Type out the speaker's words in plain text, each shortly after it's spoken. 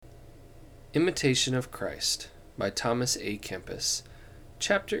Imitation of Christ by Thomas A. Kempis.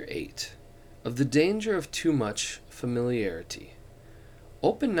 Chapter 8. Of the danger of too much familiarity.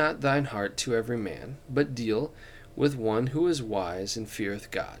 Open not thine heart to every man, but deal with one who is wise and feareth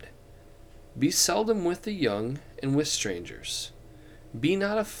God. Be seldom with the young and with strangers. Be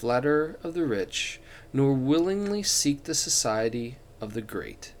not a flatterer of the rich, nor willingly seek the society of the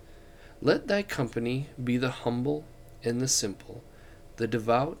great. Let thy company be the humble and the simple, the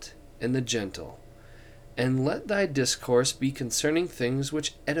devout and the gentle, and let thy discourse be concerning things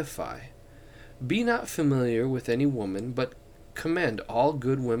which edify. Be not familiar with any woman, but commend all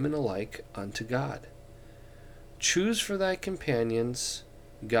good women alike unto God. Choose for thy companions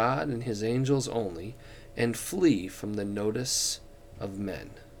God and his angels only, and flee from the notice of men.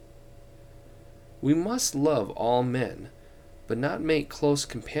 We must love all men, but not make close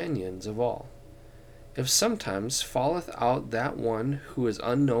companions of all. If sometimes falleth out that one who is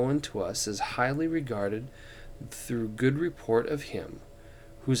unknown to us is highly regarded through good report of him,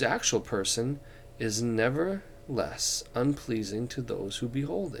 whose actual person is nevertheless unpleasing to those who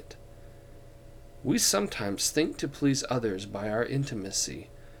behold it. We sometimes think to please others by our intimacy,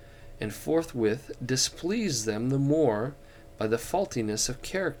 and forthwith displease them the more by the faultiness of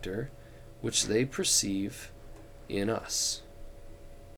character which they perceive in us.